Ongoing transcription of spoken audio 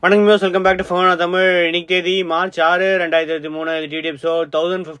வணக்கம் viewers, welcome back to phone Tamil. இன்னைக்கு தேதி மார்ச் 6, 2023. இது DD episode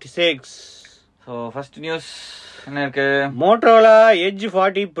 1056. So first news என்ன இருக்கு? மோட்டரோலா எட்ஜ்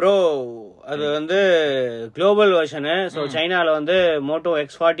 40 ப்ரோ அது வந்து குளோபல் வெர்ஷனு. ஸோ சைனால வந்து மோட்டோ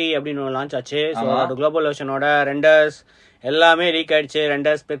X40 அப்படின்னு லான்ச் ஆச்சு. ஸோ அதோட குளோபல் வெர்ஷனோட ரெண்டர்ஸ் எல்லாமே லீக் ஆயிடுச்சு.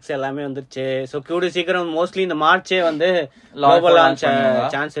 ரெண்டர் ஸ்பெக்ஸ் எல்லாமே வந்துருச்சு. ஸோ கூடிய சீக்கிரம் மோஸ்ட்லி இந்த மார்ச்சே வந்து குளோபல் லான்ச்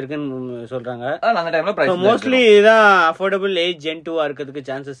சான்ஸ் இருக்குன்னு சொல்றாங்க. அந்த டைம்ல மோஸ்ட்லி இதுதான் அஃபோர்டபுள் ஏஜ் Gen 2 இருக்கிறதுக்கு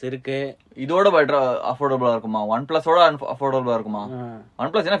சான்சஸ் இருக்கு. இதோட பெட்டர் அஃபோர்டபுளா இருக்குமா? ஒன் பிளஸோட அஃபோர்டபுளா இருக்குமா?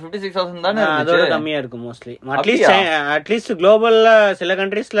 ஒன் பிளஸ் 56,000 தானே, அதோட கம்மியா இருக்கும் மோஸ்ட்லி. அட்லீஸ்ட் குளோபல்ல சில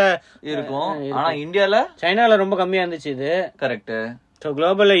கண்ட்ரீஸ்ல இருக்கும். ஆனா இந்தியால சைனால ரொம்ப கம்மியா இருந்துச்சு இது. கரெக்ட். ஸோ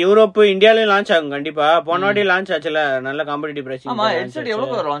குளோபல்ல யூரோப் இந்தியாலயும் லான்ச் ஆகும் கண்டிப்பா. போன வாட்டி லான்ச் ஆச்சுல, நல்ல காம்படிட்டிவ் பிரைசிங். ஆமா, X30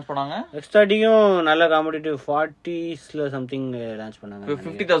 எவ்வளவு லான்ச் பண்ணாங்க? X30யும் நல்ல காம்படிட்டிவ் 40s சம்திங் லான்ச் பண்ணாங்க.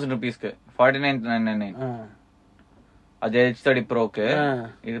 50,000 ரூபீஸ்க்கு 49,999. அது X30 ப்ரோக்கு.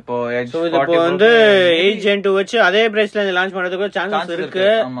 இது இப்போ வந்து ஏஜ் Gen 2 வச்சு அதே பிரைஸ்ல லான்ச் பண்றதுக்கு சான்சஸ் இருக்கு.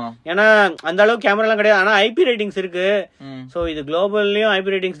 ஏன்னா அந்த அளவுக்கு கேமரா எல்லாம் கிடையாது, ஆனா ஐபி ரேட்டிங்ஸ் இருக்கு. சோ இது குளோபல்லயும்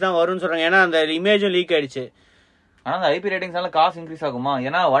ஐபி ரேட்டிங்ஸ் தான் வரும்னு சொல்றாங்க. ஏன்னா அந்த இமேஜும் லீக் ஆயிடுச்சு. ஆனா அந்த ஐபி ரேட்டிங்ஸ்னால காசு இன்க்ரீஸ் ஆகுமா?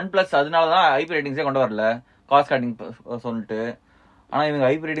 ஏன்னா ஒன் பிளஸ் அதனாலதான் ஐபி ரேட்டிங்ஸே கொண்டு வரல, காஸ்ட் கட்டிங் சொல்லிட்டு. ஆனா இவங்க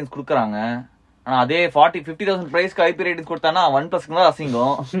ஐபி ரேட்டிங்ஸ் கொடுக்குறாங்க. ஆனா அதே 50,000 பிரைஸ்க்கு ஐபி ரேட்டிங்ஸ் கொடுத்தானா ஒன் பிளஸ்க்கு தான்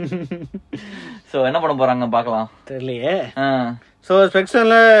அசிங்கம். சோ என்ன பண்ண போறாங்க பாக்கலாம், தெரியலையே. ஸோ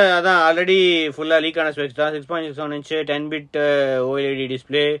ஸ்பெக்ஸ்ல அதான் ஆல்ரெடி ஃபுல்லா லீக் ஆன ஸ்பெக்ஸ் தான். 6.61 inch 10-bit OLED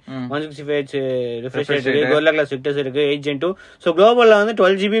display, 165Hz refresh rate இருக்கு, கோரில்லா கிளாஸ் விக்டர்ஸ் இருக்கு, 8 Gen 2. ஸோ குளோபல்ல வந்து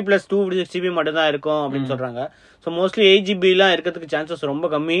 12GB + 256GB மட்டும் தான் இருக்கும் அப்படின்னு சொல்றாங்க. ஸோ மோஸ்ட்லி 8GB எல்லாம் இருக்கிறதுக்கு சான்சஸ் ரொம்ப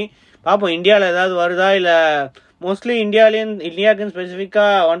கம்மி. பாப்போம் இந்தியாவில் ஏதாவது வருதா இல்ல. மோஸ்ட்லி இந்தியாவுக்கு ஸ்பெசிஃபிக்கா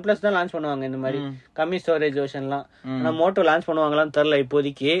ஒன் பிளஸ் தான் லான்ச் பண்ணுவாங்க இந்த மாதிரி கம்மி ஸ்டோரேஜ் வெர்ஷன்லாம். ஆனா மோட்டோ லான்ச் பண்ணுவாங்களான்னு தெரியல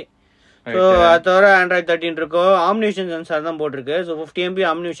இப்போதைக்கு. ஸோ அது தவிர Android 13 இருக்கோ, ஆம்னிஷன் சென்சார் தான் போட்டிருக்கு. So 50MP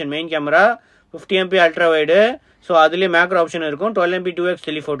omniscient main camera, 50MP ultra wide. So அதுலேயே மேக்ரோ ஆப்ஷன் இருக்கும், 12MP 2x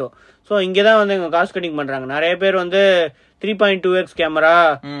டெலிஃபோட்டோ. ஸோ இங்கே தான் வந்து இவங்க காஸ்ட் கட்டிங் பண்ணுறாங்க. நிறைய பேர் வந்து 3.2x கேமரா,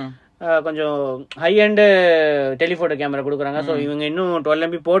 கொஞ்சம் ஹை அண்ட் டெலிஃபோட்டோ கேமரா கொடுக்குறாங்க. ஸோ இவங்க இன்னும்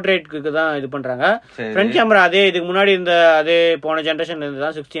 12MP போர்ட்ரேட்க்கு தான் இது பண்றாங்க. ஃப்ரண்ட் கேமரா அதே இதுக்கு முன்னாடி இருந்த அதே போன ஜென்ரேஷன்ல இருந்து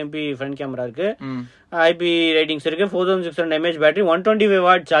தான் 60MP ஃப்ரண்ட் கேமரா இருக்கு. ஐபி ரேட்டிங்ஸ் இருக்கு, 4600 mAh பேட்டரி,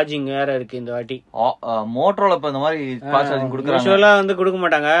 125W சார்ஜிங் வேற இருக்கு இந்த வாட்டி. மோட்டரோல இப்ப இந்த மாதிரி ஃபாஸ்ட் சார்ஜிங் கொடுக்குறாங்க. யூசுவலா வந்து கொடுக்க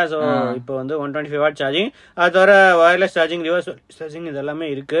மாட்டாங்க. சோ இப்போ வந்து 125W சார்ஜிங், அது தவிர வயர்லெஸ் சார்ஜிங், ரிவர்ஸ் சார்ஜிங் இது எல்லாமே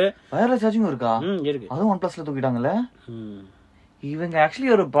இருக்கு. வயர்லெஸ் சார்ஜிங் இருக்கா? இருக்கு. அதுவும் ஒன் பிளஸ்ல தூக்கிட்டாங்கல்ல. இவங்க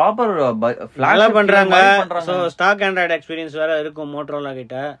ஆக்சுவலி ஒரு ப்ராப்பர் ஃபிளாஷ் பண்றாங்க. சோ ஸ்டாக் ஆண்ட்ராய்டு எக்ஸ்பீரியன்ஸ் வேற இருக்கும் மோட்டரோலா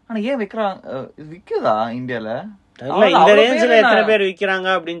கிட்ட. ஆனா ஏன் விக்குதா இந்தியால? இந்த ரேஞ்ச்ல எத்தனை பேர் விக்கிறாங்க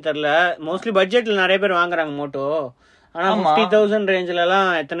அப்படின்னு தெரியல. மோஸ்ட்லி பட்ஜெட்ல நிறைய பேர் வாங்குறாங்க மோட்டோ. ஆனா 50,000 ரேஞ்ச்ல எல்லாம்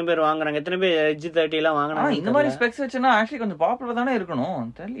எத்தனை பேர் வாங்குறாங்க? எத்தனை பேர் எட்ஜ் 30 எல்லாம் வாங்குறாங்க? இந்த மாதிரி ஸ்பெக்ஸ் வச்சுனா ஆக்சுவலி கொஞ்சம் பாப்புலர் தானே இருக்கணும்.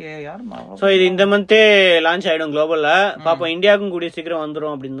 தெரியலையே யாரும். சோ இது இந்த மந்தே லான்ச் ஆயிடும் குளோபல்ல. பாப்போம் இந்தியாவுக்கும் கூடிய சீக்கிரம்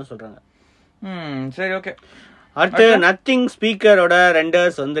வந்துரும் அப்படின்னு தான் சொல்றாங்க. சரி, ஓகே. அடுத்து நத்திங் ஸ்பீக்கரோட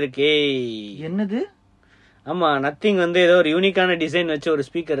ரெண்டர்ஸ் வந்திருக்கு. என்னது? ஆமா, நத்திங் வந்து ஏதோ ஒரு யூனிக்கான டிசைன் வச்சு ஒரு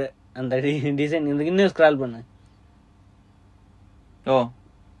ஸ்பீக்கர். அந்த டிசைன் இன்னும் ஸ்க்ரால் பண்ணு.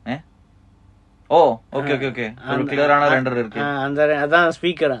 Okay okay okay. ஒரு கிளியரான ரெண்டர் இருக்கு. அதான்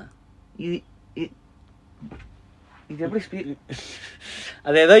ஸ்பீக்கரா. இது எப்படி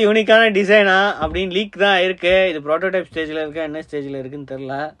அது ஏதோ யூனிக்கான டிசைனா அப்படின்னு லீக் தான் இருக்கு. இது ப்ரோட்டோடைப் ஸ்டேஜ்ல இருக்கு, என்ன ஸ்டேஜ்ல இருக்குன்னு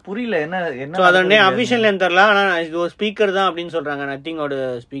தெரியல. புரியல என்ன. சோ அதோட அபிஷியல் நேம் தெரியல. ஆனா இது ஒரு ஸ்பீக்கர் தான் அப்படின்னு சொல்றாங்க. நத்திங்கோட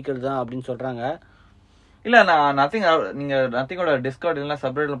ஸ்பீக்கர் தான் அப்படின்னு சொல்றாங்க. இல்ல நான் நீங்க நத்திங்கோட டிஸ்கார்ட் இல்ல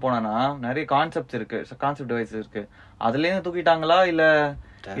சப்ரெட்ல போனா நிறைய கான்செப்ட்ஸ் இருக்கு, கான்செப்ட் டிவைஸ் இருக்கு. அதுல இருந்து தூக்கிட்டாங்களா இல்ல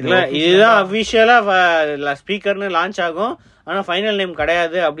இதுதான் அபிஷியலா ஸ்பீக்கர்னு லான்ச் ஆகும். ஆனா ஃபைனல் நேம்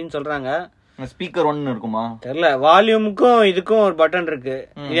கிடையாது அப்படின்னு சொல்றாங்க. ஸ்பீக்கர் 1 இருக்குமா தெரியல. வால்யூமுக்கும் இதுக்கும் ஒரு பட்டன் இருக்கு.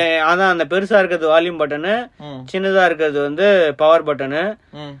 அதான் அந்த பெருசா இருக்கிறது வால்யூம் பட்டனு, சின்னதா இருக்கிறது வந்து பவர் பட்டனு.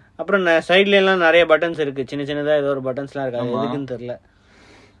 அப்புறம் சைட்ல எல்லாம் நிறைய பட்டன்ஸ் இருக்கு, சின்ன சின்னதா ஏதோ ஒரு பட்டன்ஸ் எல்லாம் இருக்கு. அது எதுக்குன்னு தெரியல.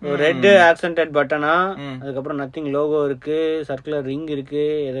 ரெட் ஆக்சென்டட் பட்டனா, அதுக்கப்புறம் நத்திங் லோகோ இருக்கு, சர்க்குலர் ரிங் இருக்கு,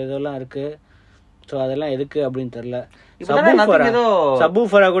 எதெல்லாம் இருக்கு. சோ அதெல்லாம் எதுக்கு அப்படின்னு தெரியல.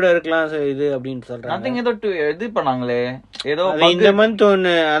 சப்வூஃபரா கூட இருக்கலாம் இது அப்படின்னு சொல்றாங்க. இது பண்ணாங்களே ஏதோ இந்த மந்த்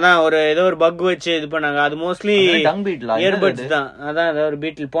ஒன்னு, அதான் ஏதோ ஒரு பக் வச்சு இது பண்ணாங்க. அது மோஸ்ட்லி இயர்பட்ஸ் தான். அதான் ஒரு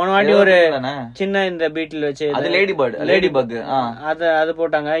பீட்டில் போன வாட்டி ஒரு சின்ன இந்த பீட்டில் வச்சு லேடி பக் அது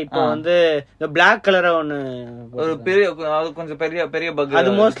போட்டாங்க. இப்போ வந்து இந்த பிளாக் கலரா ஒன்னு ஒரு பெரிய, அது கொஞ்சம் பெரிய பெரிய பக்.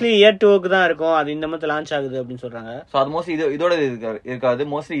 அது மோஸ்ட்லி இயர் 2க்கு தான் இருக்கும். அது இந்த மந்த் லான்ச் ஆகுது அப்படின்னு சொல்றாங்க. சோ அது மோஸ்ட்லி இதோட இருக்காது,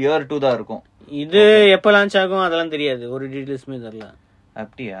 மோஸ்ட்லி இயர் 2 தான் இருக்கும். இது எப்ப லான்ச் ஆகும் அதெல்லாம் தெரியாது, ஒரு டீடைல்ஸ்மே தெரியல.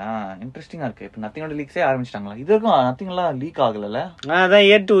 அப்படியா? இன்ட்ரெஸ்டிங்கா இருக்கு. இப்ப நத்திங்கோட லீக்ஸே ஆரம்பிச்சிட்டாங்களா? இது வரைக்கும் நத்திங் எல்லாம் லீக் ஆகல. அதான்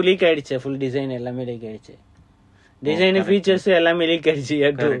இயர் 2 லீக் ஆயிடுச்சு. ஃபுல் டிசைன் எல்லாமே லீக் ஆயிடுச்சு. டிசைன் ஃபீச்சர்ஸ் எல்லாமே லீக் ஆயிடுச்சு.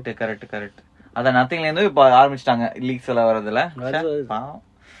 கரெக்ட். அத நத்திங்ல இருந்து இப்ப ஆரம்பிச்சிட்டாங்க லீக்ஸ் எல்லாம் வரதுல.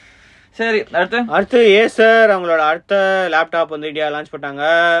 சரி, அடுத்து ஏசர் அவங்களோட அடுத்த லேப்டாப் வந்து இந்தியா லான்ச் பண்ணாங்க.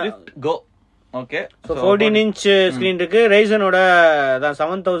 கோ. ஓகே. சோ 14 இன்ச் ஸ்கிரீன் இருக்கு. ரைசனோட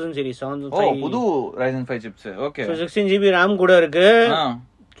 7000 சீரிஸ், புது Ryzen 5 chips. Okay. So 16GB RAM கூட இருக்கு.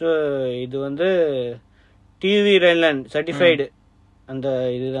 சோ இது வந்து டிவி ரெலன் சர்டிஃபைடு அந்த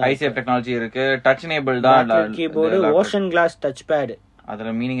இதுதான். ஐசிஎஃப் டெக்னாலஜி இருக்கு. டச் எனேபிள் தான் keyboard, ocean glass touch pad. அதுல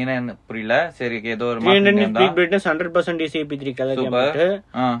மீனிங் என்ன புரியல. சரி, ஏதோ ஒரு 300 speed brightness, 100% DCI-P3 colour camera,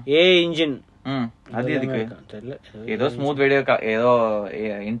 A engine. அது எதுக்கு தெரியல. ஏதோ ஸ்மூத் வீடியோ, ஏதோ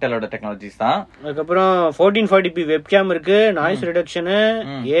இன்டெலோட டெக்னாலஜிஸ் தான். அதுக்கப்புறம் 1440p வெப்கேம் இருக்கு, noise reduction,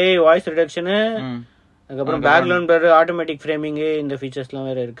 AI voice reduction, அதுக்கப்புறம் பேக்ரவுண்ட் பிளர், ஆட்டோமேட்டிக் ஃப்ரேமிங், இந்த ஃபீச்சர்ஸ்லாம்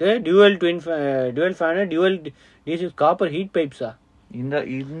வேற இருக்கு. Twelve fan, twelve DC copper heat பைப்ஸா, இந்த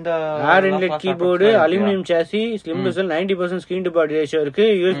ஏர் inlet keyboard, aluminium sassy, slim Bessel, 90% screen to body ratio இருக்கு,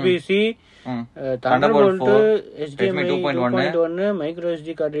 USB-C, Thunderbolt, HDMI 2.1, micro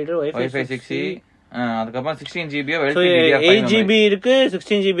SD card reader, Wi-Fi 6E, அதுக்கப்புறம் 16GB 8GB இருக்கு,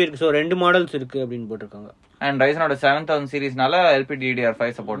 16GB இருக்கு. So ரெண்டு models இருக்கு அப்படின்னு போட்டுருக்காங்க. அண்ட் Ryzenோட 7000 சீரிஸ்னால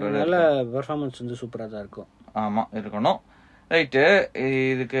LPDDR5 சப்போர்ட் வருது. நல்ல பெர்ஃபார்மன்ஸ் வந்து சூப்பரா தான் இருக்கும். ஆமா, இருக்கணும். ரைட்,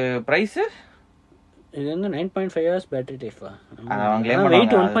 இதுக்கு பிரைஸ் இது வந்து 9.5 hours பேட்டரி லைஃப். அவங்களே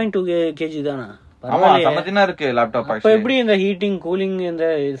வெயிட் 1.2 kg தானா? ஆமா, சமத்தினா இருக்கு லேப்டாப். அப்ப எப்படி இந்த ஹீட்டிங் கூலிங் இந்த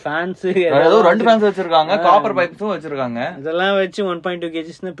ஃபேன்ஸ், ஏதோ ரெண்டு ஃபேன்ஸ் வச்சிருக்காங்க, காப்பர் பைப்ஸும் வச்சிருக்காங்க. இதெல்லாம் வச்சு 1.2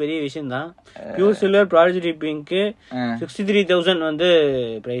 kg பெரிய விஷயம் தான். பியூர் சில்வர் ப்ராஜெக்ட் பிங்க் 63,000 வந்து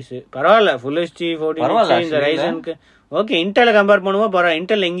பிரைஸ். பரவாயில்ல, ஃபுல் HD 14 இந்த ரைசனுக்கு ஓகே. இன்டெல் கம்பேர் பண்ணும்போது பரவாயில்ல.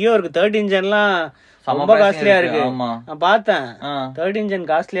 இன்டெல் எங்கேயோ இருக்கு, 3rd இன்ஜின்லாம் ரொம்ப காஸ்ட்லியா இருக்கு. நான் பார்த்தேன், 3rd இன்ஜின்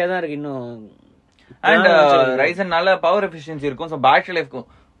காஸ்ட்லியா தான் இருக்கு இன்னும். அண்ட் ரைசன்னால பவர் எஃபிஷியன்சி இருக்கும். சோ பேட்டரி லைஃப்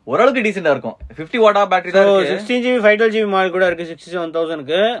ஓரளவுக்கு டீசென்ட்டா இருக்கும். 50 வாட் பேட்டரி தான் இருக்கு. 16GB 512GB மாடல் கூட இருக்கு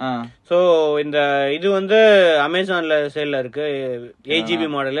 67,000க்கு. சோ இந்த இது வந்து அமேசான்ல சேல்ல இருக்கு. 8GB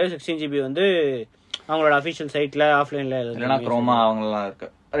மாடல், 16GB வந்து அவங்களோட அபிஷியல் சைட்ல, ஆஃப்லைன்ல இல்லனா குரோமா அவங்களலாம்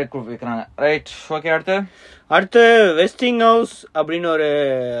இருக்கு விக்கிறாங்க. Right, okay. அடுத்து வெஸ்டிங்ஹவுஸ் அப்படின்னு ஒரு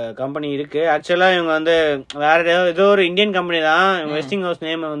கம்பெனி இருக்கு. ஆக்சுவலா இவங்க வந்து வேற ஏதோ ஒரு இந்தியன் கம்பெனி தான். வெஸ்டிங்ஹவுஸ்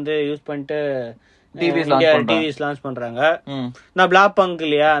நேம் வந்து யூஸ் பண்ணிட்டு டிவிஸ் லான்ச் பண்றாங்க. நான் பிளாக் பங்க்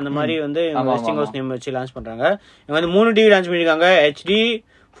இல்லையா, அந்த மாதிரி வந்து வெஸ்டிங்ஹவுஸ் நேம் வச்சு லான்ச் பண்றாங்க. இவங்க வந்து 3 டிவி லான்ச் பண்ணிருக்காங்க. HD,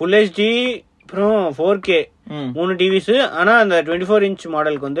 Full HD, அப்புறம் 4K 3 டிவிஸ். ஆனா அந்த 24 இன்ச்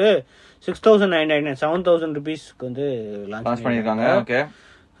மாடலுக்கு வந்து 6,999 7,000 rupeesக்கு வந்து லான்ச் பண்ணிருக்காங்க. ஓகே.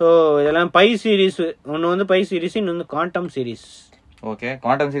 சோ இதெல்லாம் பை சீரிஸ். ஒன்னு வந்து பை சீரிஸ், இன்னொன்னு குவாண்டம் சீரிஸ். ஓகே,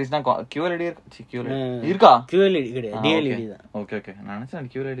 குவாண்டம் சீரிஸ்னா QLED இருக்கா? QLED கிடையாது, DLED தான். ஓகே. நான்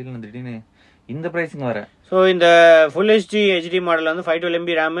நினைச்சேன் QLED ல திடீர்னு இந்த பிரைசிங் வர. சோ இந்த Full HD மாடல் வந்து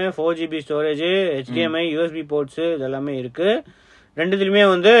 512MB RAM, 4GB storage, HDMI, USB ports இதெல்லாமே இருக்கு. ரெண்டுத்துலயுமே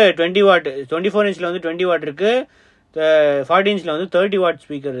வந்து 20 வாட், 24 இன்ச்ல வந்து 20 வாட் இருக்கு, 40 இன்ச்ல வந்து 30 வாட்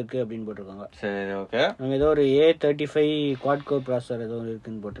ஸ்பீக்கர் இருக்கு அப்படின்னு போட்டிருக்காங்க. சரி, ஓகே. அங்க ஏதோ ஒரு A35 குவாட் கோர் ப்ராசஸர் ஏதோ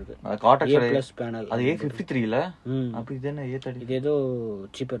இருக்குன்னு போட்டிருக்கு. A+ panel. அது A53 ல. அப்ப இது என்ன A30? இது ஏதோ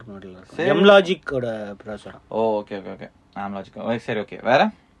சீப்பர் மாடல் இருக்கு. M-Logic ஓட ப்ராசஸர். ஓகே. M-Logic. சரி, ஓகே.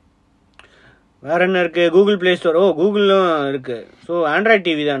 வேற என்ன இருக்கு? Google play store. கூகுளும் இருக்கு. ஸோ ஆண்ட்ராய்ட்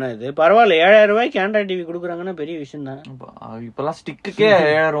டிவி தானே இது. பரவாயில்ல, 7,000 ரூபாய்க்கு ஆண்ட்ராய்ட் டிவி கொடுக்குறாங்கன்னா பெரிய விஷயம் தான். இப்பெல்லாம் ஸ்டிக்குக்கே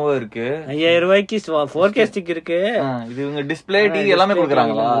 5,000 ரூபாய் இருக்கு. 5,000 ரூபாய்க்கு 4K ஸ்டிக் இருக்கு. இது இவங்க டிஸ்பிளே டிவி எல்லாமே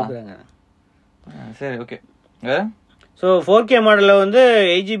கொடுக்குறாங்களா? சரி, ஓகே. ஸோ 4K மாடல்ல வந்து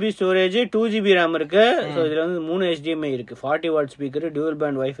 8GB ஸ்டோரேஜ், 2GB RAM இருக்கு. ஸோ இதுல வந்து 3 HDMI இருக்கு, 40 watt speaker, dual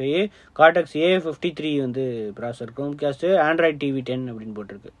band wifi, Cortex A53 வந்து ப்ராசஸர், குரோம்காஸ்ட், ஆண்ட்ராய்ட் டிவி 10 அப்படின்னு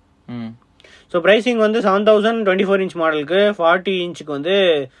போட்டிருக்கு. ஸோ ப்ரைசிங் வந்து 7,000 24 இன்ச் மாடலுக்கு, 40 இன்ச்சுக்கு வந்து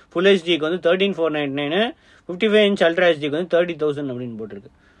ஃபுல் ஹெச்டிக்கு வந்து 13,499, 55 இன்ச் அல்ட்ரா ஹெச்டிக்கு வந்து 30,000 அப்படின்னு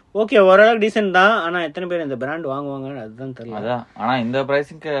போட்டிருக்கு. ஓகே, ஓரளவுக்கு டீசென்ட் தான். ஆனா எத்தனை பேர் இந்த பிராண்ட் வாங்குவாங்கன்னு அதுதான் தெரியல. ஆனா இந்த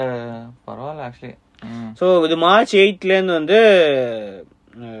பிரைசிங்க்கு பரவாயில்ல ஆக்சுவலி. ஸோ இது March 8ல இருந்து வந்து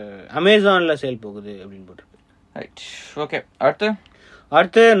அமேசான்ல சேல் போகுது அப்படின்னு போட்டிருக்கு. ஓகே.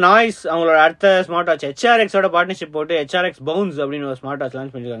 அடுத்து நாய்ஸ் அவங்களோட அடுத்த ஸ்மார்ட் வாட்ச் HRX ஓட பார்ட்னர்ஷிப் போட்டு HRX பவுன்ஸ் அப்படின்னு ஒரு ஸ்மார்ட் வாட்ச்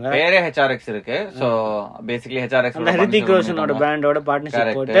லான்ச் பண்ணிருக்காங்க. வேற HRX இருக்கு. சோ பேசிக்கலி HRX அந்த ஹிருத்திக் ரோஷனோட பிராண்டோட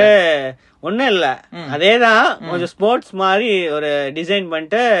பார்ட்னர்ஷிப் போட்டு ஒண்ணும் இல்ல, அதேதான் கொஞ்சம் ஸ்போர்ட்ஸ் மாதிரி ஒரு டிசைன்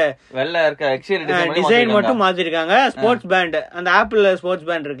பண்ணிட்டு வெள்ள இருக்க டிசைன் மட்டும் மாத்திருக்காங்க. ஸ்போர்ட்ஸ் பேண்ட், அந்த ஆப்பிள் ஸ்போர்ட்ஸ்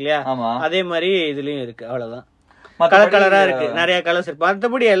பேண்ட் இருக்கு இல்லையா, அதே மாதிரி இதுலயும் இருக்கு. அவ்வளவுதான். கலர் கலரா இருக்கு, நிறைய கலர்ஸ் இருக்கு.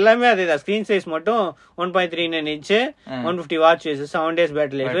 மற்றபடி எல்லாமே அதே தான். ஸ்கிரீன் சைஸ் மட்டும் 1.39 inch, 150 watts, 7 days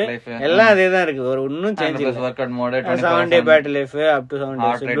battery life, எல்லாம் அதே தான் இருக்கு. ஒரு ஒன்னும் சேஞ்ச் இல்ல. 7 day battery life, up to 7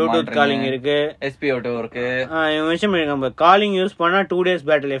 days. Bluetooth calling இருக்கு, SPO2 இருக்கு. மென்ஷன் பண்ணிருக்காங்க, காலிங் யூஸ் பண்ணா 2 days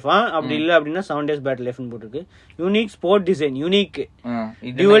பேட்டரி லைஃப், அப்படி இல்ல அப்படின்னா 7 days பேட்டரி லைஃப்னு போட்டுருக்கு. Unique sport design, unique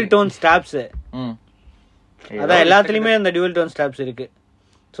dual tone stops, அதான் எல்லாத்துலயுமே அந்த டியூவல் டோன் ஸ்டாப்ஸ் இருக்கு.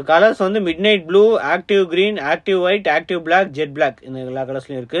 ஸோ கலர்ஸ் வந்து mid night blue, active green, active white, active black, jet black, இந்த எல்லா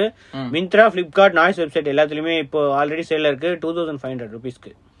கலர்ஸ்லயும் இருக்கு. மிந்த்ரா, பிளிப்கார்ட், நாய்ஸ் வெப்சைட் எல்லாத்துலயுமே இப்போ ஆல்ரெடி சேல்ல இருக்கு 2500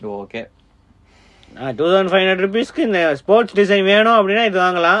 rupeesக்கு. ஓகே, 2500 rupeesக்கு இந்த ஸ்போர்ட்ஸ் டிசைன் வேணும் அப்படின்னா இது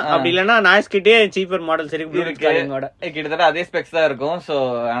வாங்கலாம். அப்படி இல்லன்னா நாய்ஸ் கிட்டே சீப்பர் மாடல்ஸ் இருக்கு, ப்ளூடூத் காலிங்கோட. கிட்டத்தட்ட அதே ஸ்பெக்ஸ் தான் இருக்கும். சோ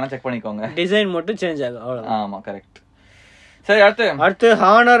ஆனா செக் பண்ணிக்கோங்க, டிசைன் மட்டும் சேஞ்ச் ஆகும், அவ்வளவுதான். ஆமா, கரெக்ட். சரி, அடுத்து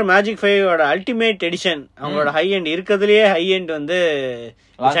ஹானர் மேஜிக் 5 அல்டிமேட் எடிஷன், அவங்களோட ஹை எண்ட் இருக்கிறதுலயே ஹை எண்ட் வந்து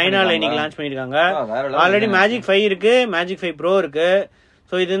சைனால இன்னைக்கு லான்ச் பண்ணிருக்காங்க. ஆல்ரெடி மேஜிக் 5 இருக்கு, மேஜிக் 5 ப்ரோ இருக்கு.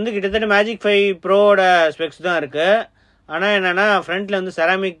 ஸோ இது வந்து கிட்டத்தட்ட மேஜிக் 5 ப்ரோட ஸ்பெக்ஸ் தான் இருக்கு. ஆனா என்னன்னா ஃப்ரண்ட்ல வந்து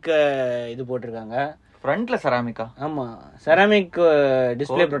செராமிக் இது போட்டிருக்காங்க. ஃப்ரண்ட்ல செராமிக்கா? ஆமா, செராமிக்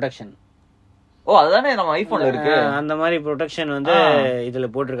டிஸ்ப்ளே ப்ரொடெக்ஷன். ஓ, அதுதானே நம்ம ஐபோன்ல இருக்கு. அந்த மாதிரி ப்ரொடெக்ஷன் வந்து இதுல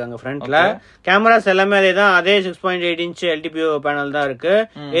போட்டிருக்காங்க ஃப்ரண்ட்ல. கேமராஸ் எல்லாமே அதே தான், அதே 6.8 inch LTPO பேனல் தான் இருக்கு,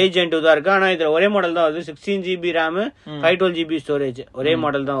 8 Gen 2 தான் இருக்கு. ஆனா இதுல ஒரே மாடல் தான் வருது, 16 GB RAM, 512 GB ஸ்டோரேஜ், ஒரே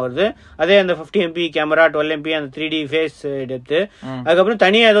மாடல் தான் வருது. அதே அந்த 50 MP கேமரா, 12 MP அந்த 3D ஃபேஸ் டெப்த். அதுக்கப்புறம்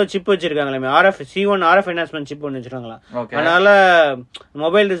தனியா ஏதோ chip வச்சிருக்காங்களே, C1 RF enhancement chip ஒன்று வச்சிருக்காங்களா. அதனால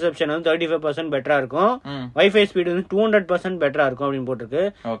மொபைல் ரிசப்ஷன் வந்து 35% பெட்டரா இருக்கும், வைஃபை ஸ்பீடு வந்து 200% பெட்டரா இருக்கும் அப்படின்னு போட்டிருக்கு.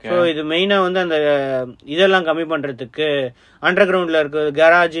 ஸோ இது மெயினா வந்து அந்த இதெல்லாம் கம்மி பண்றதுக்கு அண்டர் கிரவுண்ட்ல இருக்கு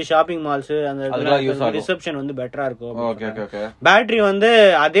கேராஜ், ஷாப்பிங் மால்ஸ், அந்த ரிசப்ஷன் வந்து பெட்டரா இருக்கும். பேட்டரி வந்து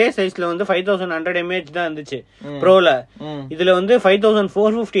அதே சைஸ்ல வந்து 5100 mAh தான் இருந்துச்சு ப்ரோல, இதுல வந்து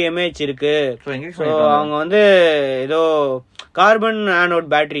 5450 mAh இருக்கு. அவங்க வந்து ஏதோ கார்பன் ஆனோட்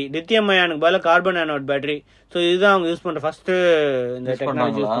பேட்டரி, லித்தியம் அயானுக்கு பதிலா கார்பன் ஆனோட் பேட்டரி. ஸோ இதுதான் அவங்க யூஸ் பண்ற ஃபர்ஸ்ட் இந்த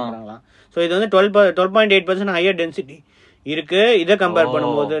டெக்னாலஜி யூஸ் பண்றாங்களாம். ஸோ இது வந்து 12.8% ஹையர் டென்சிட்டி இருக்கு இதை கம்பேர்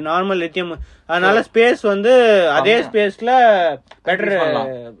பண்ணும்போது நார்மல் லித்தியம். அதனால ஸ்பேஸ் வந்து அதே ஸ்பேஸ்ல பெட்டர்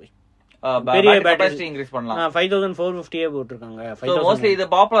பெரிய பேட்டரி இன்கிரீஸ் பண்ணலாம். 5450 போட்டுருக்காங்க. மோஸ்ட்லி இது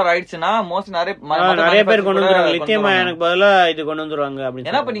பாப்புலர் ஆயிடுச்சுனா மோஸ்ட் நிறைய பேர் கொண்டு வந்துருவாங்க, லித்தியம் அயனுக்கு பதிலா இது கொண்டு வந்துருவாங்க அப்படின்னு.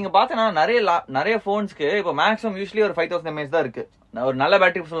 ஏன்னா இப்ப நீங்க பாத்தீங்கன்னா நிறைய போன்ஸ்க்கு இப்ப மேக்ஸிமம் யூஸ்வலி ஒரு 5000 mAh தான் இருக்கு. ஒரு நல்ல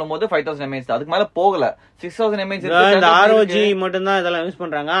பேட்டரி சொல்லும் போது 5000 mAh தான், அதுக்கு மேல போகல. 6000 mAh இருக்கு. இந்த ROG மட்டும் தான் இதெல்லாம் யூஸ்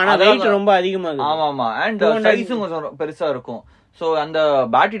பண்றாங்க. ஆனா வெயிட் ரொம்ப அதிகமா இருக்கு. ஆமா ஆமா, அண்ட் சைஸும் கொஞ்சம் பெருசா இருக்கும். சோ அந்த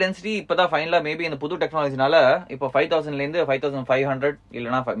பேட்டரி டென்சிட்டி இப்பதான் ஃபைனலா மேபி இந்த புது டெக்னாலஜினால இப்போ 5000ல இருந்து 5500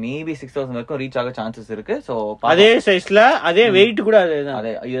 இல்லனா மேபி 6000 வரைக்கும் ரீச் ஆக சான்சஸ் இருக்கு. சோ அதே சைஸ்ல அதே வெயிட் கூட அதுதான்,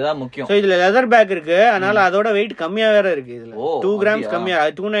 இதுதான் முக்கியம். சோ இதுல லெதர் பேக் இருக்கு, அதனால அதோட வெயிட் கம்மியா வேற இருக்கு. இதுல 2 grams கம்மியா,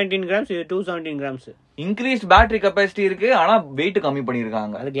 219 grams, இது 217 grams. இன்க்ரீஸ்ட் பேட்டரி கெபாசிட்டி இருக்கு, ஆனா வெயிட் கம்மி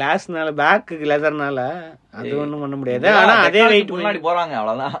பண்ணிருக்காங்க. அது கிளாஸ்னால, பேக் லெதர்னால அது ஒண்ணும் பண்ண முடியாது. ஆனா அதே வெயிட் முன்னாடி போறாங்க,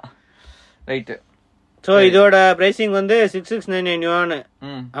 அவ்வளவுதான். ரைட். சோ இதோட பிரைசிங் வந்து 6699 yuan,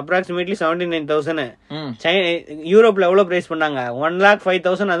 அப்ராக்சிமேட்லி 79000. யூரோப்ல எவ்வளவு பிரைஸ் பண்ணாங்க?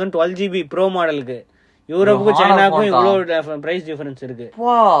 1,05,000, அதுவும் 12 GB ப்ரோ மாடலுக்கு. யூரோப்புக்கும் சைனாக்கும் இவ்வளவு பிரைஸ் டிஃபரன்ஸ் இருக்கு.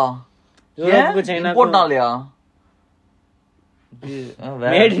 யூரோப்புக்கும் சைனாக்கும்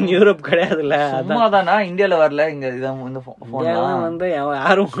மேட் இன் யூரோப் கிடையாதுல்ல, அதானா இந்தியால வரல. இங்க இந்த போன் வந்து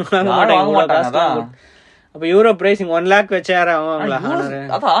யாரும் வாங்க மாட்டாங்க. அப்ப யூரோப் பிரைசிங் 1 lakh வச்சு யாரும் வாங்குவாங்களா?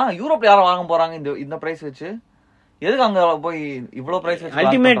 அதான் யூரோப்ல யாரும் வாங்க போறாங்க இந்த பிரைஸ் வச்சு? எதுக்கு அங்க போய் இவ்வளவு பிரைஸ் வச்சு?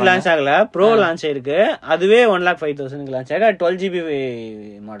 அல்டிமேட் லான்ச் ஆகல, ப்ரோ லான்ச் ஆயிருக்கு. அதுவே 1,05,000 லான்ச் ஆக 12 GB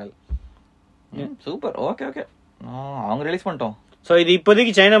model. Super. Okay okay, அவங்க ரிலீஸ் பண்ணிட்டோம். சோ இது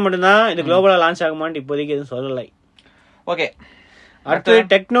இப்போதைக்கு சைனா மட்டும்தான், இது குளோபலா லான்ச் ஆகுமான்னு இப்போதைக்கு எதுவும் சொல்லலை. ஓகே, அடுத்து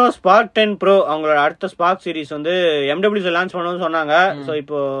டெக்னோ ஸ்பார்க் 10 ப்ரோ, அவங்களோட அடுத்த ஸ்பார்க் சீரிஸ் வந்து MWC லான்ச் பண்ணணும்னு சொன்னாங்க. சோ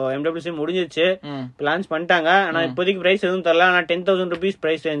இப்போ MWC முடிஞ்சிருச்சு, லான்ச் பண்ணிட்டாங்க. ஆனா இப்போதைக்கு பிரைஸ் எதுவும் தரல. ஆனா 10,000 rupees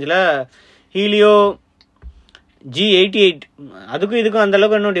பிரைஸ் ரேஞ்சில் ஹீலியோ G88, அதுக்கும் இதுக்கும் அந்த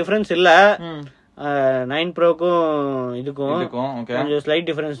அளவுக்கு இன்னும் டிஃபரன்ஸ் இல்ல. 9 ப்ரோக்கும் இதுக்கும் கொஞ்சம் ஸ்லைட்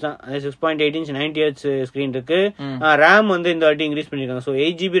டிஃபரன்ஸ் தான். 6.8 inch 90Hz ஸ்கிரீன் இருக்கு. RAM வந்து இந்த வாட்டி இன்க்ரீஸ் பண்ணிருக்காங்க. So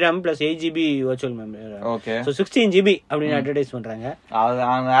 8 GB RAM plus 8 GB virtual memory. Okay, so 16 GB அப்படின்னு அட்வர்டைஸ் பண்றாங்க.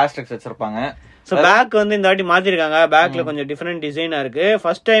 ஆஸ்டெரிக்ஸ் வச்சிருப்பாங்க. சோ பேக் வந்து இந்த வாட்டி மாத்திருக்காங்க. பேக்ல கொஞ்சம் டிஃபரெண்ட் டிசைனா இருக்கு.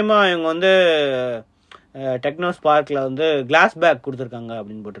 ஃபர்ஸ்ட் டைமா இவங்க வந்து டெக்னோ ஸ்பார்க்ல வந்து கிளாஸ் பேக் கொடுத்திருக்காங்க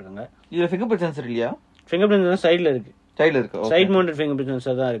அப்படின்னு போட்டிருக்காங்க. இதுல ஃபிங்கர் பிரிண்ட் சென்சர் இல்லையா? ஃபிங்கர் பிரிண்ட் சைடுல இருக்கு, side mounted finger print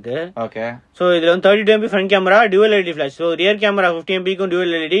sensor தான் இருக்கு. ஓகே, சோ இதுல வந்து 32 MP front camera, twelve LED flash. So rear camera 50 MP க்கும்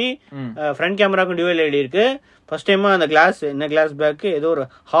twelve LED, front கேமராக்கும் twelve LED இருக்கு. ஃபர்ஸ்ட் டைமா அந்த கிளாஸ், என்ன கிளாஸ் பேக், ஏதோ ஒரு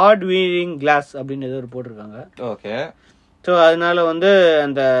ஹார்ட் வீரிங் கிளாஸ் அப்படின்னு ஏதோ ஒரு போட்டிருக்காங்க. ஓகே, சோ அதனால வந்து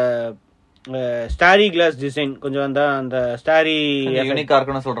அந்த ஸ்டாரி கிளாஸ் டிசைன் கொஞ்சம் அந்த ஸ்டாரி யூனிக்கா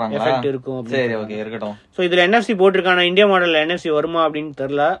இருக்குன்னு சொல்றாங்க, எஃபெக்ட் இருக்கும். சரி ஓகே இருக்கட்டும். சோ இதுல NFC போட்டிருக்கான இந்தியா மாடல்ல NFC வருமா அப்படின்னு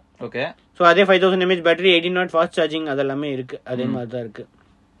தெரியல. ஓகே. சோ அதே 5000 mAh பேட்டரி, 18 watt ஃபாஸ்ட் சார்ஜிங் அதெல்லாமே இருக்கு, அதே மாதிரி தான் இருக்கு.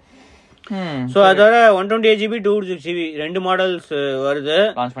 சோ அதோட 128GB 256GB ரெண்டு மாடல்ஸ் வருது,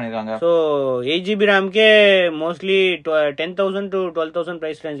 லான்ச் பண்ணிருக்காங்க. சோ 8GB ரேம்க்கே மோஸ்ட்லி 10,000 to 12,000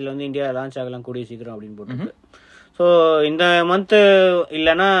 பிரைஸ் ரேஞ்சில் வந்து இந்தியா லான்ச் ஆகலாம் கூடிய சீக்கிரம் அப்படின்னு போட்டுருக்கு. ஸோ இந்த மந்த்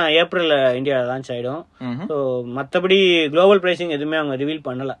இல்லைன்னா ஏப்ரல் இந்தியா லான்ச் ஆயிடும். ஸோ மற்றபடி குளோபல் பிரைசிங் எதுவுமே அவங்க ரிவீல்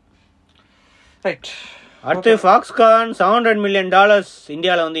பண்ணல. அடுத்து ஃபாக்ஸ்கான் $700 million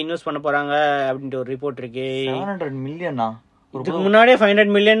இந்தியாவில் வந்து இன்வெஸ்ட் பண்ண போறாங்க அப்படின்ட்டு ஒரு ரிப்போர்ட் இருக்கு. 700 million இதுக்கு முன்னாடியே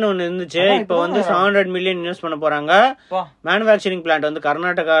 500 million ஒன்னு இருந்துச்சு, இப்போ வந்து 700 million இன்வெஸ்ட் பண்ண போறாங்க. மேனுஃபேக்சரிங் பிளான்ட் வந்து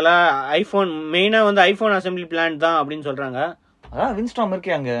கர்நாடகால ஐபோன் மெயினா வந்து ஐபோன் அசம்பிளி பிளான்ட் தான் அப்படின்னு சொல்றாங்க. அதான் வின்ஸ்டாம்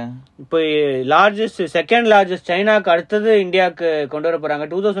இருக்கே அங்க. இப்போ செகண்ட் லார்ஜஸ்ட் சைனாக்கு அடுத்தது இந்தியாவுக்கு கொண்டு வர போறாங்க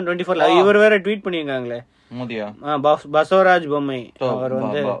 2024. இவர் வேற ட்வீட் பண்ணிருக்காங்களே, மோதியா, பசவராஜ் பொம்மை, அவர்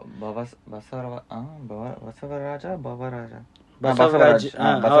வந்து பசவராஜ்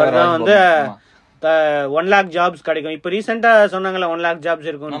அவர் தான் வந்து 1 lakh ஜாப்ஸ் கிடைக்கும். இப்ப ரீசெண்டா சொன்னாங்கல்ல 1 lakh ஜாப்ஸ்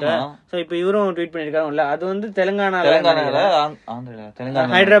இருக்கும்னு. சோ இப்ப இவரும் ட்வீட் பண்ணிருக்காங்க. அது வந்து தெலுங்கானால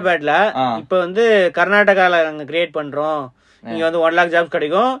ஹைதராபாத்ல, இப்ப வந்து கர்நாடகால நாங்க கிரியேட் பண்றோம், இங்க வந்து 1 lakh ஜாப்ஸ்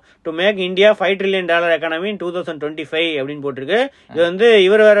கிடைக்கும் to make India $5 trillion economy in 2025 அப்படின்னு போட்டிருக்கு. இது வந்து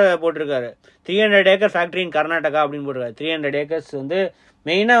இவர் வேற போட்டிருக்காரு 300 acre ஃபேக்டரி இன் கர்நாடகா அப்படின்னு போட்டிருக்காரு. 300 acres வந்து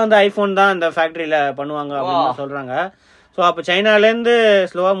மெயினா வந்து ஐபோன் தான் அந்த ஃபேக்டரியில பண்ணுவாங்க அப்படின்னு சொல்றாங்க. சோ அப்ப சைனால இருந்து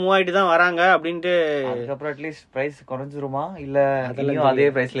ஸ்லோவா மூவ் ஆயிட்டு தான் வராங்க அப்படின்ட்டு. அதுக்கப்புறம் அட்லீஸ்ட் பிரைஸ் குறைஞ்சிருமா இல்ல அதே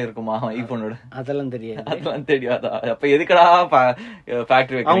பிரைஸ்ல இருக்குமா ஐபோனோட? அதெல்லாம் தெரியாது. அதெல்லாம் தெரியாதா? அப்ப எதுக்கடா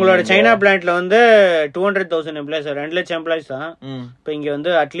ஃபேக்டரி? அவங்களோட சைனா பிளான்ட்ல வந்து 200,000 எம்ப்ளாயிஸ், 2 லட்சம் எம்ப்ளாயிஸ் தான். இப்ப இங்க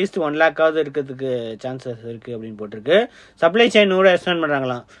வந்து அட்லீஸ்ட் 1 lakh இருக்கிறதுக்கு சான்சஸ் இருக்கு அப்படின்னு போட்டிருக்கு. சப்ளை செயின் கூட எக்ஸ்டெண்ட்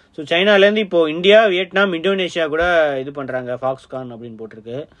பண்றாங்களாம். ஸோ சைனால இருந்து இப்போ இந்தியா, வியட்நாம், இந்தோனேஷியா கூட இது பண்றாங்க ஃபாக்ஸ்கான் அப்படின்னு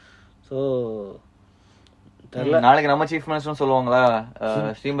போட்டிருக்கு. ஸோ நாளைக்கு நம்ம சீஃப் மினிஸ்டர் சொல்லுவாங்களா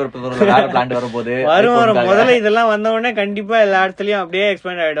ஸ்ரீபெரும்புதூர்ல வேற பிளான்ட் வரும்போது வரும். முதல்ல இதெல்லாம் வந்த உடனே கண்டிப்பா எல்லா இடத்துலயும் அப்படியே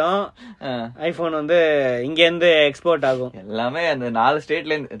எக்ஸ்பேண்ட் ஆயிடும். ஐபோன் வந்து இங்க இருந்து எக்ஸ்போர்ட் ஆகும். எல்லாமே அந்த 4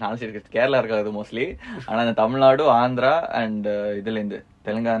 ஸ்டேட்ல இருந்து, 4 ஸ்டேட் கேரளா இருக்காது மோஸ்ட்லி, ஆனா அந்த தமிழ்நாடு, ஆந்திரா அண்ட் இதுல இருந்து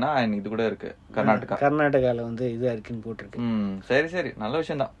தெலுங்கானா அண்ட் இது கூட இருக்கு கர்நாடகால வந்து இது இருக்குன்னு போட்டிருக்கு. சரி சரி, நல்ல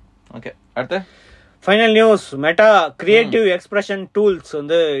விஷயம் தான். ஓகே, அடுத்து final news. Meta creative expression tools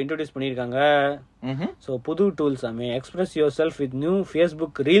வந்து இன்ட்ரோடியூஸ் பண்ணிருக்காங்க. சோ புது tools express your self with new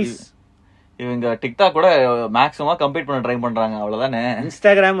Facebook reels. இவங்க டிக்டாக் கூட மேக்ஸிமமா கம்ப்ளீட் பண்ண ட்ரை பண்றாங்க, அவ்வளவுதானே.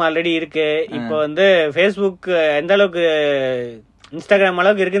 இன்ஸ்டாகிராம் ஆல்ரெடி இருக்கு, இப்போ வந்து ஃபேஸ்புக் எந்த அளவுக்கு இன்ஸ்டாகிராம்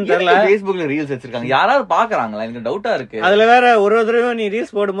அளவுக்கு இருக்குன்னு தெரியல. ஃபேஸ்புக்ல ரீல்ஸ் வச்சிருக்காங்க, யாராவது பாக்குறாங்களா? எனக்கு டவுட்டா இருக்கு. அதுல வேற ஒரு தடவை நீ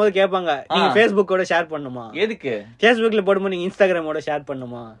ரீல்ஸ் போடும்போது கேட்பாங்க, நீங்க ஃபேஸ்புக்கோட ஷேர் பண்ணுமா? எதுக்கு? ஃபேஸ்புக்ல போடும்போது நீங்க இன்ஸ்டாகிராமோட ஷேர்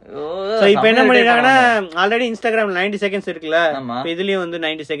பண்ணுமா? சோ இப்போ என்ன பண்ணிருக்காங்கன்னா, ஆல்ரெடி இன்ஸ்டாகிராம் 90 seconds இருக்குல்ல, இதுலயும் வந்து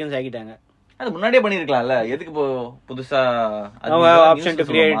 90 seconds ஆக்கிட்டாங்க. அது முன்னாடியே பண்ணிருக்கலாம்ல, எதுக்கு இப்போ புதுசா option to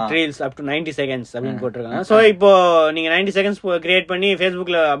create reels up to 90 seconds அப்படின்னு போட்டிருக்காங்க. சோ இப்போ நீங்க 90 seconds கிரியேட் பண்ணி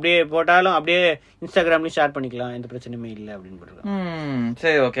ஃபேஸ்புக்ல அப்படியே போட்டாலும் அப்படியே இன்ஸ்டாகிராம்லயும் ஷேர் பண்ணிக்கலாம், எந்த பிரச்சனையுமே இல்ல அப்படின்னு போட்டிருக்காங்க.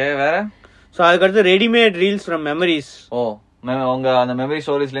 சரி ஓகே, வேற? சோ அதுக்கு அடுத்து ரெடிமேட் ரீல்ஸ் ஃப்ரம் மெமரிஸ். உங்க அந்த மெமரி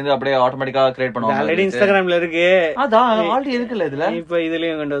ஸ்டோரேஜ்ல இருந்து அப்படியே ஆட்டோமேட்டிக்கா கிரியேட் பண்ணுவாங்க. ஆல்ரெடி இன்ஸ்டாகிராம்ல இருக்கு, அதான் ஆல்ரெடி இருக்குல்ல இதுல, இப்போ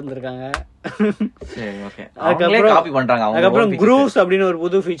இதுலயும் கொண்டு வந்திருக்காங்க. சரி ஓகே, அவங்களே காப்பி பண்றாங்க. அதுக்கப்புறம் grooves அப்படின்னு ஒரு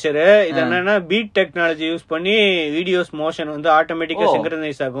புது ஃபீச்சர். இது என்னன்னா பீட் டெக்னாலஜி யூஸ் பண்ணி வீடியோஸ் மோஷன் வந்து ஆட்டோமேட்டிக்கா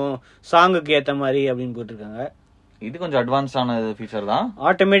சிங்க்ரனைஸ் ஆகும் சாங்குக்கு ஏத்த மாதிரி அப்படின்னு போட்டிருக்காங்க. இது கொஞ்சம் அட்வான்ஸ்டான ஃபீச்சர் தான்.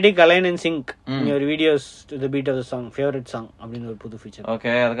 Automatic align and sync your videos to the beat of the song, favourite song அப்படின்னு ஒரு புது ஃபீச்சர்.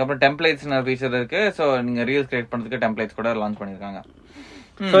 ஓகே, அதுக்கப்புறம் டெம்ப்ளேட்ஸ்னு ஒரு ஃபீச்சர் இருக்கு. சோ நீங்க ரீல்ஸ் கிரியேட் பண்றதுக்கு டெம்ப்ளேட்ஸ் கூட லான்ச் பண்ணிருக்காங்க.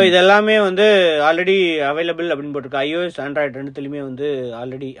 சோ இது எல்லாமே வந்து ஆல்ரெடி அவைலபிள் அப்படின்னு போட்டிருக்கு. iOS Android ரெண்டுத்துலயுமே வந்து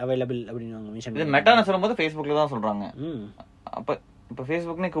ஆல்ரெடி அவைலபிள் அப்படின்னு அவங்க மென்ஷன் பண்ணி. இது மெட்டான்னு சொல்லும்போது Facebookல தான் சொல்றாங்க. அப்ப இப்ப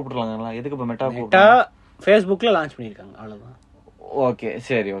Facebookனே கூப்பிடுறாங்களா? எதுக்கு இப்ப மெட்டா Facebookல லான்ச் பண்ணிருக்காங்க, அவ்வளவுதான். ஓகே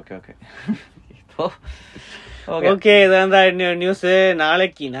சரி, ஓகே ஓகே ஓகே, இதான் நியூஸ்.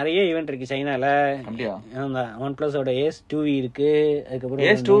 நாளைக்கு நிறைய ஈவென்ட் இருக்கு சைனால. அப்படியா? OnePlus ஓட S2V இருக்கு. அதுக்கப்புறம்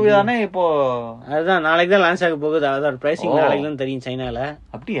S2V தானே இப்போ, அதுதான் நாளைக்கு தான் லான்ச் ஆக போகுது. அதான் பிரைசிங் நாளைக்கு தான் தெரியும் சைனால.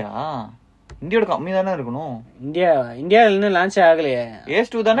 அப்படியா? இந்தியாவோட கம்மி தானே இருக்கணும். இந்தியால இன்னும் லான்ச் ஆகலையே.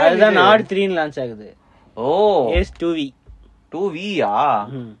 S2 தானே, அதுதான் Nord 3 லான்ச் ஆகுது. ஓ, S2V 2Vயா?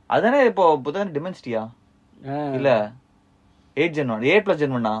 அதானே இப்போ புதுசான டிமென்சிட்டியா இல்ல 8 Gen 1 8 Plus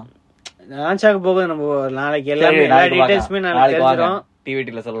Gen 1 லான்ச் ஆக போகுது. நம்ம நாளைக்கு எல்லா டீடைல்ஸுமே நாளைக்கு தெரிஞ்சிரும்,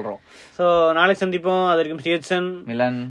 டிவிடில சொல்றோம். சோ நாளைக்கு சந்திப்போம். அது வரைக்கும் மிலன்.